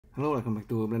Hello, welcome back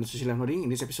to Blender Sushi LiveEnoDing. In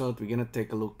this episode, we're gonna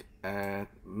take a look at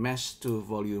mesh to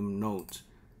volume node.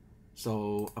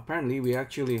 So apparently, we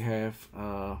actually have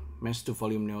a mesh to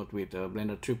volume node with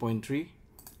Blender 3.3.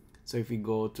 So if we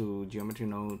go to geometry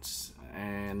nodes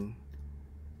and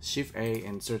Shift A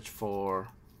and search for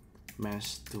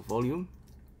mesh to volume,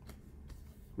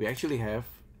 we actually have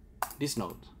this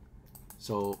node.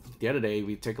 So the other day,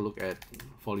 we take a look at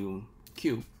volume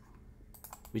cube,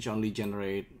 which only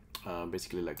generate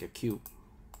basically like a cube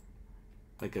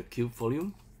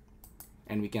volume,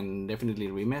 and we can definitely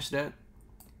remesh that.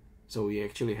 So we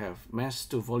actually have mesh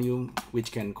to volume,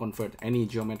 which can convert any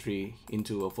geometry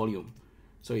into a volume.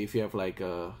 So if you have like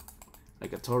a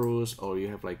torus, or you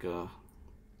have like a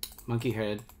monkey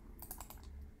head,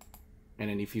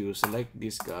 and then if you select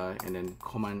this guy and then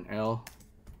Command L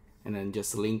and then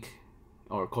just link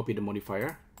or copy the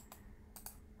modifier,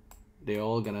 they're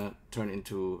all gonna turn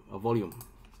into a volume.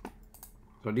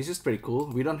 So this is pretty cool.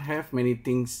 We don't have many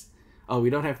things, we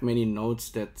don't have many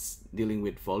nodes that's dealing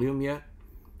with volume yet,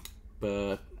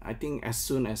 but I think as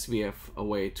soon as we have a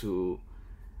way to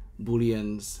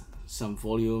Booleans some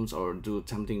volumes or do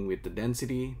something with the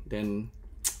density, then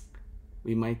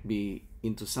we might be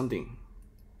into something.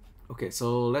 Okay,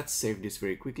 so let's save this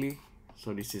very quickly.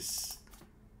 So this is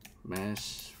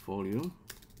mesh volume.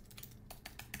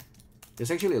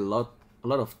 There's actually a lot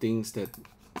of things that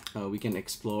we can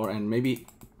explore, and maybe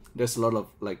there's a lot of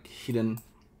like hidden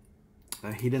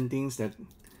things that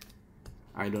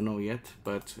I don't know yet,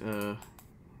 but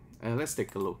let's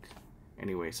take a look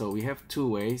anyway. So we have two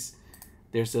ways.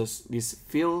 There's this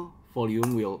fill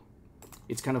volume,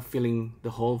 it's kind of filling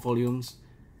the whole volumes,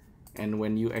 and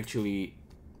when you actually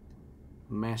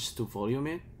mesh to volume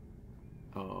it,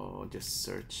 just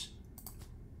search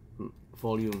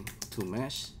volume to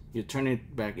mesh, you turn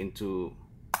it back into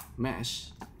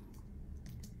mesh.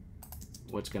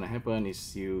 What's gonna happen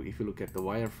is if you look at the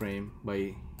wireframe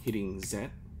by hitting Z,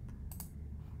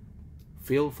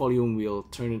 fill volume will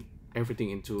turn everything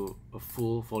into a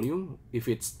full volume. If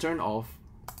it's turned off,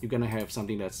 you're gonna have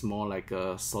something that's more like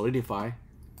a solidify,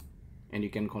 and you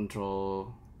can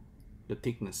control the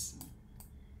thickness.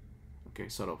 Okay,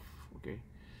 sort of. Okay,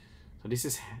 so this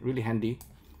is really handy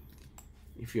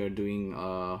if you're doing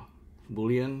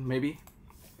Boolean maybe.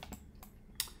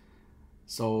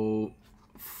 So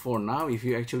for now, if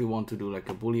you actually want to do like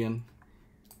a Boolean,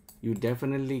 you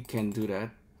definitely can do that.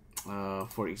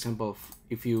 For example,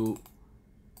 if you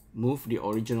move the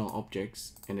original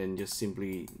objects and then just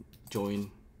simply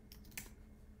join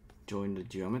the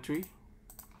geometry.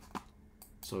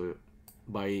 So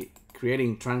by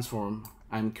creating transform,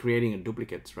 I'm creating a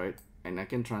duplicate, right? And I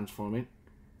can transform it,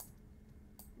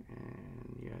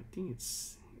 and yeah, I think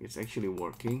it's actually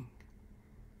working.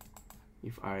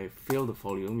 If I fill the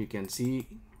volume, you can see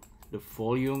the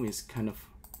volume is kind of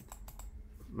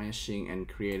meshing and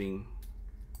creating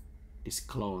this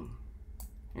clone,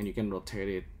 and you can rotate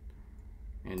it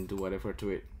and do whatever to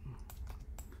it.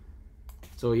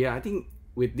 So yeah, I think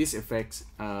with these effects,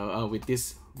 with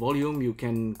this volume, you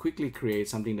can quickly create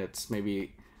something that's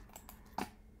maybe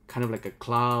kind of like a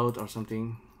cloud or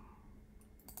something.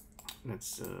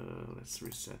 Let's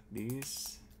reset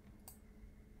this.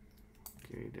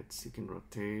 Okay, that's, you can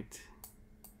rotate.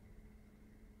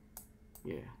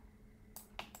 Yeah,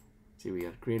 see, we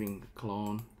are creating a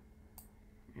clone,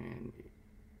 and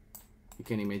you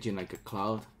can imagine like a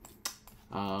cloud.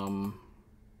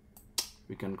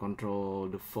 We can control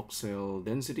the voxel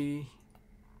density,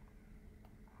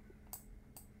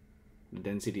 the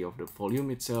density of the volume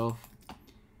itself.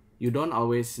 You don't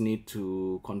always need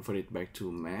to convert it back to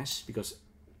mesh, because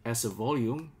as a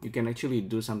volume, you can actually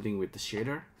do something with the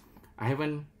shader. I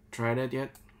haven't tried that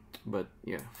yet, but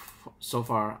yeah, so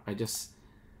far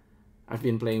I've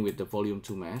been playing with the volume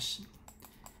to mesh.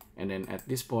 And then at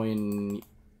this point,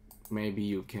 maybe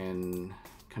you can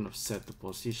kind of set the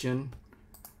position,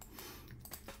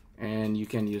 and you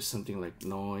can use something like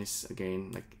noise, again,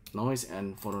 like noise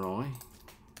and Voronoi.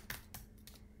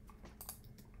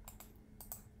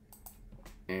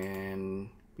 And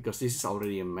because this is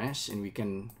already a mesh, and we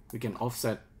can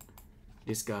offset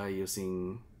this guy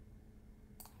using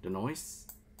the noise,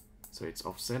 so it's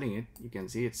offsetting it. You can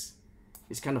see it's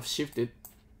kind of shifted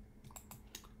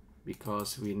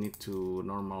because we need to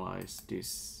normalize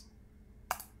this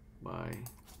by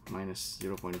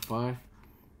 -0.5.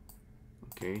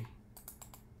 Okay,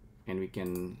 and we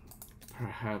can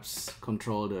perhaps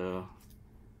control the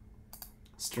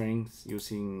strength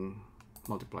using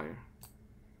multiplier.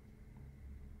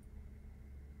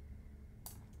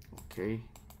 Okay,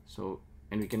 so,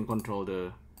 and we can control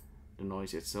the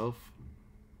noise itself,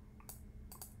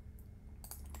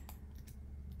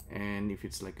 and if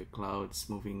it's like a cloud, it's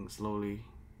moving slowly.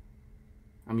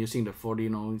 I'm using the 4D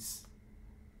noise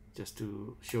just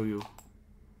to show you.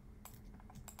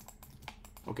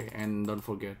 Okay, and don't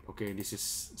forget, okay, this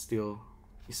is still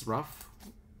is rough,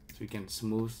 so we can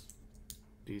smooth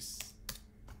this.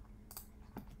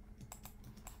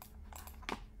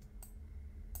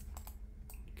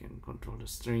 You can control the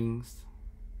strings.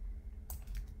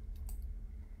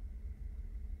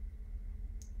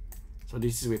 So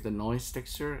this is with the noise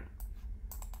texture.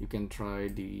 You can try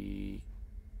the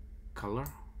color.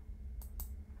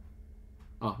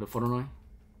 Oh, the photonoid.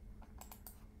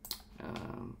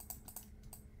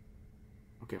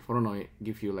 Okay, photonoid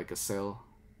give you like a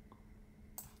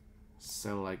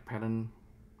cell-like pattern.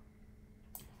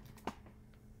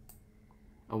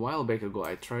 A while back ago,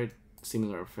 I tried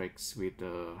similar effects with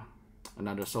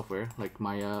another software like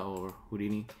Maya or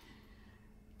Houdini.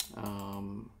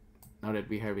 Now that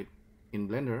we have it in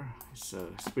Blender, it's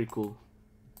pretty cool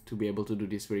to be able to do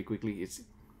this very quickly. It's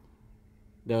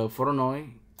the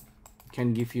photonoid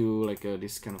can give you like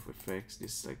this kind of effects.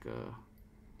 This like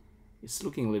it's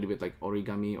looking a little bit like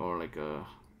origami or like a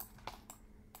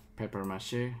papier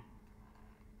mache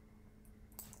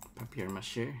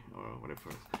or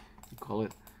whatever you call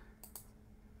it.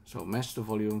 So mesh to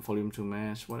volume, volume to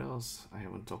mesh. What else? I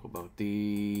haven't talked about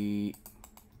the.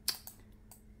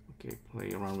 Okay,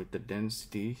 play around with the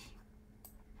density,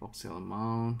 voxel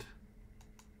amount.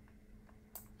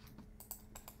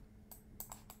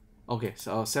 Okay,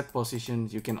 so set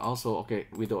positions. You can also, okay,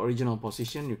 with the original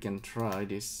position, you can try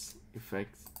this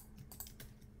effect.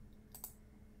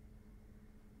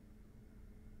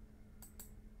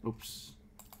 Oops.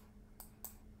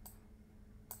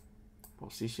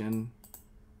 Position.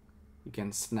 You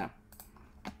can snap.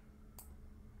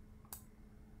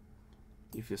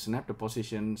 If you snap the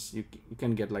positions, you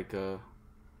can get like a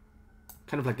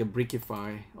kind of like a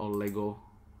Brickify or Lego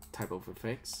type of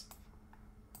effects.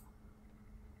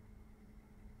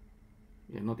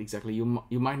 Yeah, not exactly. You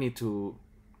might need to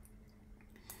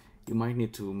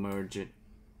merge it.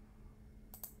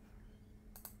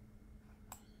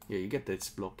 Yeah, you get this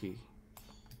blocky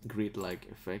grid-like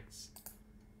effects.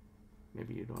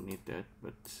 Maybe you don't need that,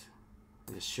 but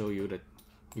I just show you that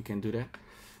you can do that.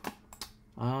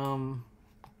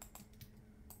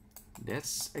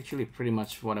 That's actually pretty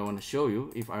much what I want to show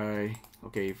you. If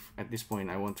at this point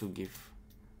I want to give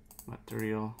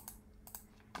material,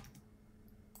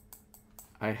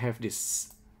 I have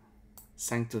this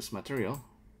Sanctus material,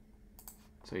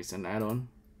 so it's an add-on.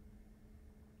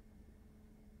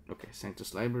 Okay,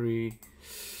 Sanctus library.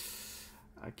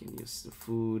 I can use the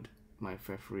food, my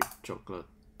favorite chocolate,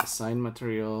 assign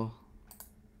material,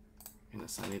 and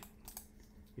assign it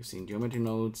using geometry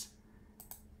nodes,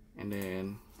 and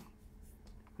then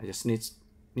I just need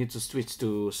to switch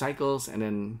to cycles and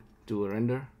then do a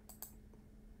render.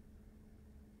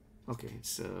 Okay,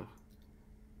 it's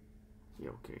yeah,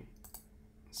 okay,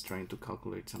 it's trying to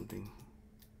calculate something.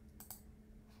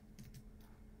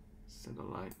 Set a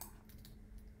light.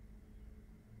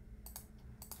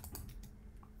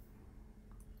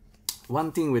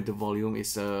 One thing with the volume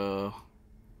is that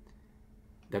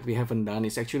we haven't done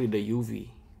is actually the UV,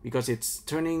 because it's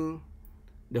turning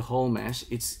the whole mesh.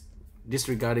 It's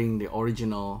disregarding the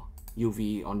original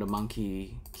UV on the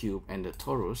monkey cube and the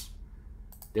torus.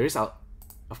 There is of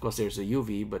course there's a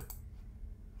UV, but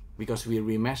because we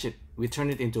remesh it, we turn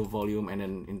it into volume and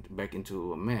then back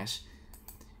into a mesh,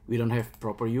 we don't have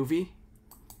proper UV.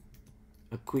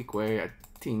 A quick way, I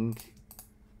think,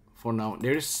 for now,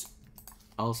 there's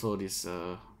also this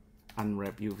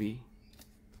unwrap UV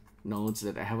nodes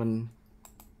that I haven't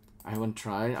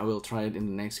tried. I will try it in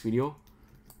the next video.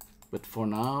 But for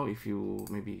now, if you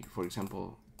maybe, for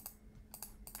example,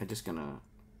 I'm just gonna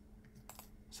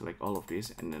select all of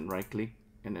this and then right click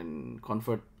and then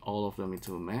convert all of them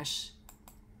into a mesh,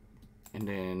 and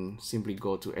then simply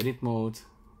go to edit mode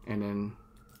and then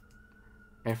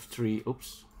F3.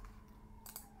 Oops,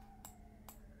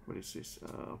 what is this?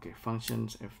 Okay,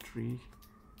 functions, F3,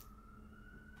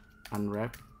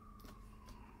 unwrap.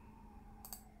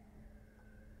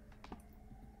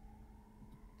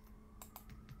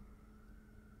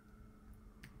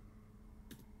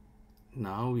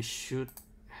 Now we should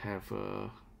have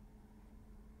a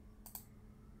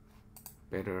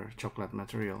better chocolate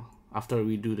material after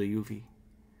we do the UV.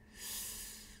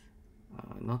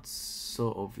 Not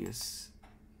so obvious.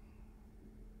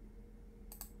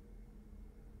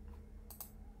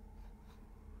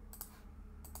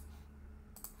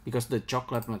 Because the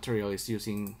chocolate material is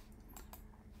using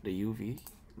the UV.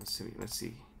 Let's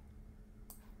see.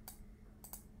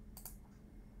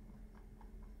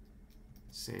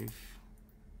 Save.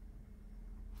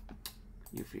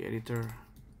 UV editor.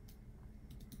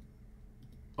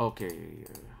 Okay,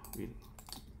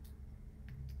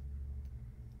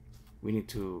 we need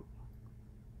to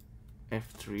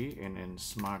F3 and then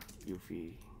smart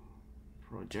UV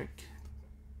project.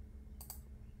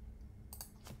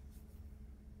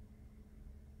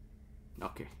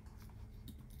 Okay.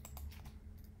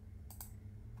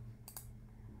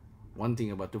 One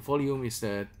thing about the volume is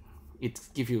that it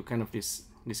gives you kind of this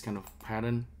kind of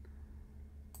pattern.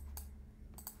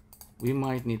 We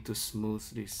might need to smooth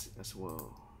this as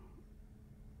well.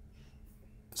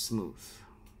 Smooth.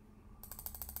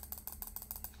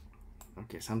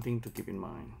 Okay, something to keep in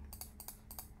mind.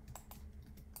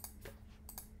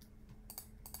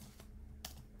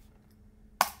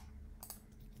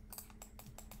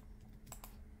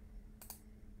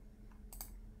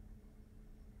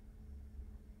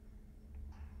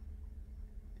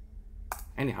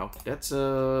 Anyhow, that's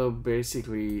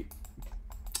basically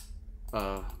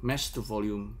a mesh to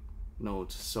volume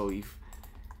node. So if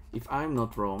I'm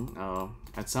not wrong,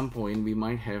 at some point we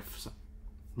might have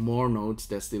more nodes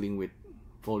that's dealing with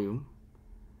volume.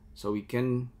 So we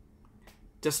can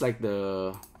just like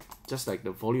the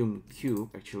volume cube.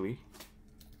 Actually,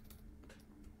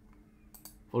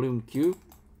 volume cube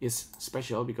is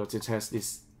special because it has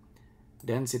this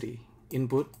density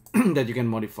input that you can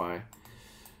modify.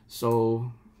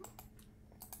 So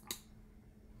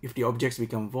if the objects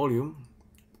become volume,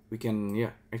 we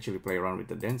can actually play around with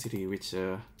the density, which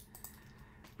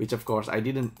of course I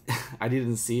didn't I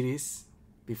didn't see this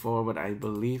before, but I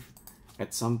believe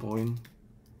at some point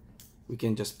we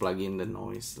can just plug in the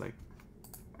noise. Like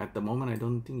at the moment I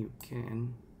don't think you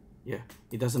can. Yeah,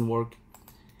 it doesn't work.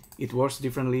 It works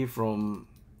differently from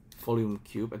volume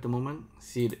cube at the moment.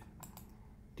 See,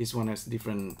 this one has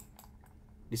different.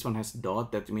 This one has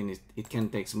dot, that means it can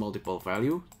take multiple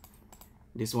value.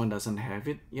 This one doesn't have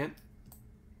it yet,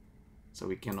 so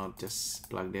we cannot just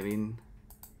plug that in.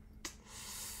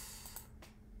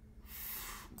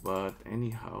 But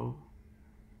anyhow,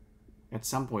 at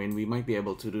some point we might be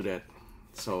able to do that.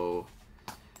 So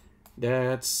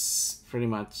that's pretty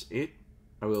much it.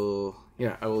 I will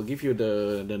give you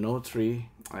the node tree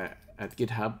at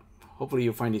GitHub. Hopefully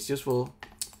you find this useful.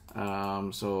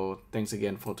 So thanks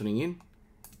again for tuning in,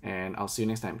 and I'll see you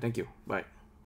next time. Thank you. Bye.